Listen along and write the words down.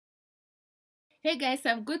Hey guys,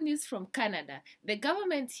 some good news from Canada. The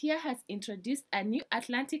government here has introduced a new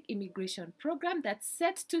Atlantic immigration program that's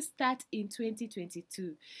set to start in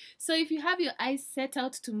 2022. So if you have your eyes set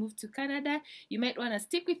out to move to Canada, you might want to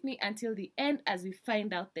stick with me until the end as we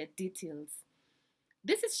find out the details.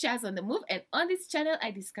 This is Shaz on the Move, and on this channel I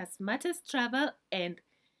discuss matters travel and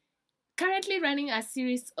currently running a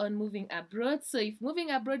series on moving abroad. So if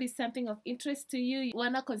moving abroad is something of interest to you, you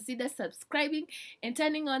want to consider subscribing and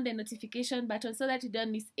turning on the notification button so that you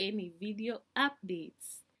don't miss any video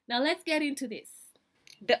updates. Now let's get into this.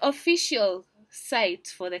 The official site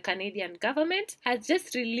for the Canadian government has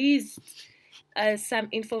just released some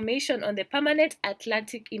information on the Permanent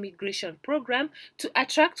Atlantic Immigration Program to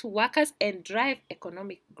attract workers and drive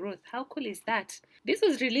economic growth. How cool is that? This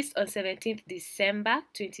was released on 17th December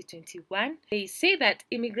 2021. They say that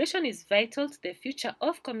immigration is vital to the future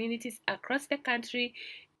of communities across the country,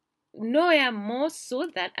 nowhere more so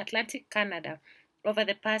than Atlantic Canada. Over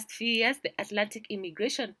the past few years, the Atlantic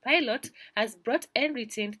Immigration Pilot has brought and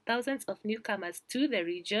retained thousands of newcomers to the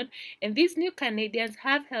region, and these new Canadians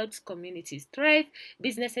have helped communities thrive,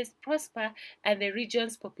 businesses prosper, and the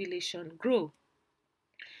region's population grow.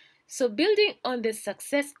 So, building on the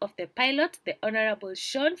success of the pilot, the Honorable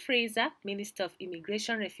Sean Fraser, Minister of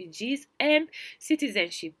Immigration, Refugees, and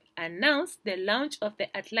Citizenship, announced the launch of the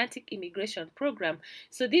Atlantic Immigration Program.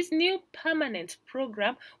 So, this new permanent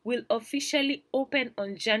program will officially open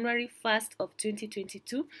on January 1st of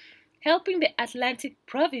 2022, helping the Atlantic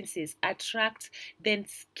provinces attract the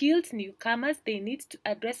skilled newcomers they need to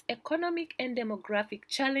address economic and demographic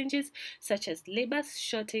challenges such as labor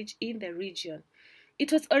shortage in the region.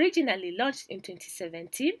 It was originally launched in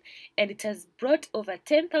 2017 and it has brought over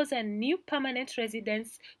 10,000 new permanent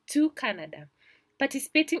residents to Canada.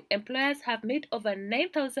 Participating employers have made over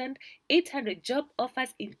 9,800 job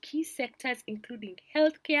offers in key sectors including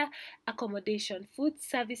healthcare, accommodation, food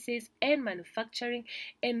services, and manufacturing,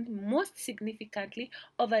 and most significantly,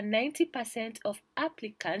 over 90% of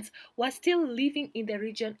applicants were still living in the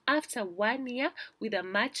region after 1 year, with a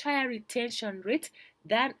much higher retention rate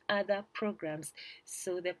than other programs.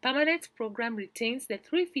 So the permanent program retains the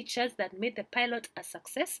three features that made the pilot a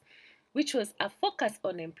success, which was a focus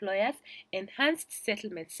on employers, enhanced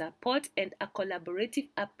settlement support, and a collaborative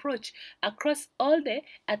approach across all the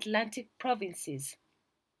Atlantic provinces.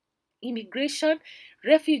 Immigration,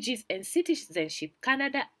 Refugees, and Citizenship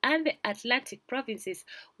Canada and the Atlantic provinces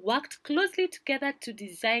worked closely together to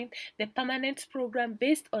design the permanent program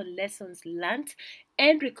based on lessons learned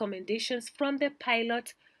and recommendations from the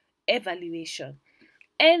pilot evaluation.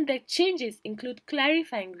 And the changes include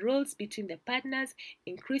clarifying roles between the partners,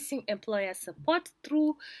 increasing employer support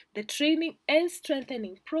through the training, and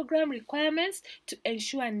strengthening program requirements to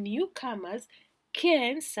ensure newcomers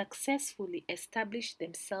can successfully establish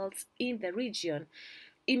themselves in the region.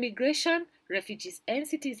 Immigration, Refugees, and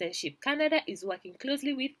Citizenship Canada is working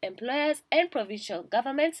closely with employers and provincial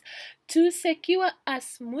governments to secure a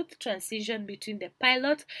smooth transition between the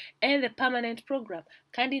pilot and the permanent program.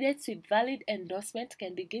 Candidates with valid endorsement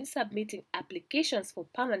can begin submitting applications for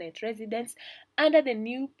permanent residence under the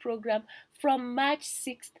new program from March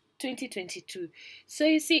 6th, 2022. So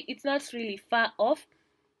you see, it's not really far off.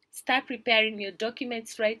 Start preparing your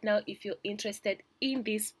documents right now if you're interested in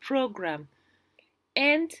this program.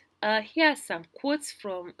 And here are some quotes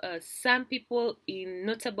from some people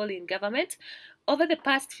notable in government. Over the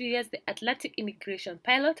past few years, the Atlantic Immigration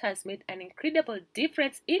Pilot has made an incredible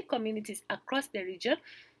difference in communities across the region.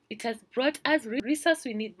 It has brought us resources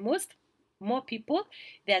we need most. More people,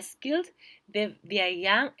 they are skilled, they are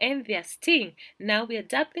young, and they are staying. Now we are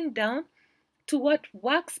doubling down to what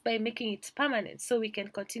works by making it permanent so we can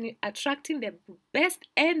continue attracting the best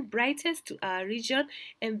and brightest to our region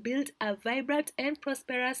and build a vibrant and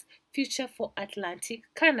prosperous future for Atlantic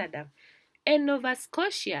Canada. And Nova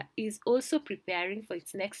Scotia is also preparing for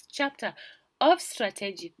its next chapter of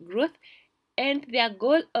strategic growth and their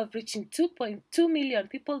goal of reaching 2.2 million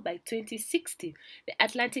people by 2060. The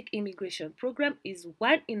Atlantic Immigration Program is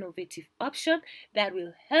one innovative option that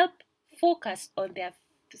will help focus on their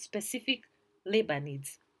specific labor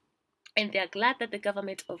needs. And they are glad that the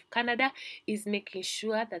government of Canada is making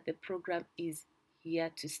sure that the program is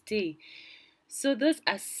here to stay. So those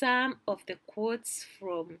are some of the quotes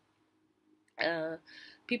from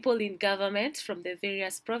people in government from the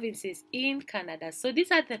various provinces in Canada. So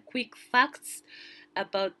these are the quick facts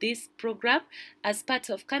about this program. As part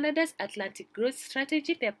of Canada's Atlantic Growth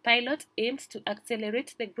Strategy, the pilot aims to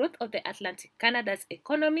accelerate the growth of the Atlantic Canada's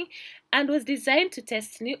economy and was designed to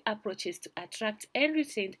test new approaches to attract and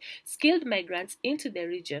retain skilled migrants into the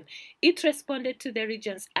region. It responded to the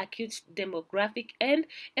region's acute demographic and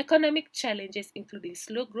economic challenges, including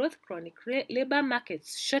slow growth, chronic labor market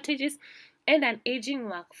shortages, and an aging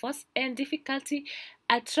workforce, and difficulty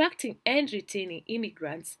attracting and retaining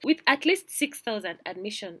immigrants. With at least 6,000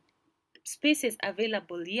 admission spaces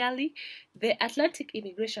available yearly, the Atlantic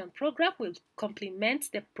Immigration Program will complement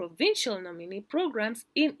the provincial nominee programs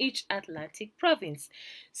in each Atlantic province.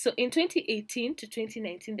 So in 2018 to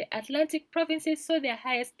 2019, the Atlantic provinces saw their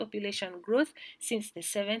highest population growth since the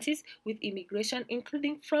 70s, with immigration,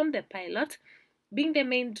 including from the pilot, being the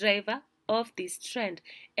main driver of this trend.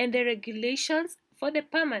 And the regulations for the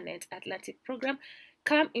permanent Atlantic program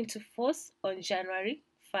come into force on January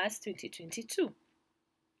 1st, 2022.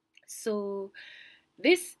 So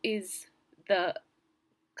this is the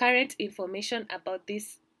current information about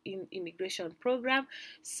this immigration program.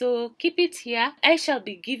 So keep it here. I shall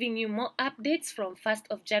be giving you more updates from 1st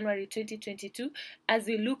of January 2022 as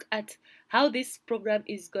we look at how this program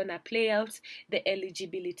is gonna play out, the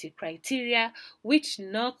eligibility criteria, which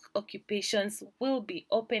NOC occupations will be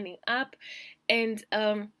opening up, and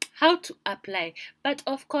how to apply. But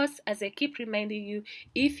of course, as I keep reminding you,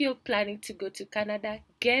 if you're planning to go to Canada,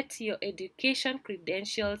 get your education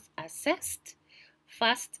credentials assessed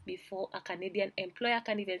first before a Canadian employer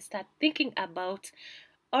can even start thinking about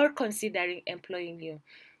or considering employing you.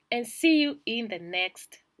 And see you in the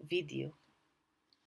next video.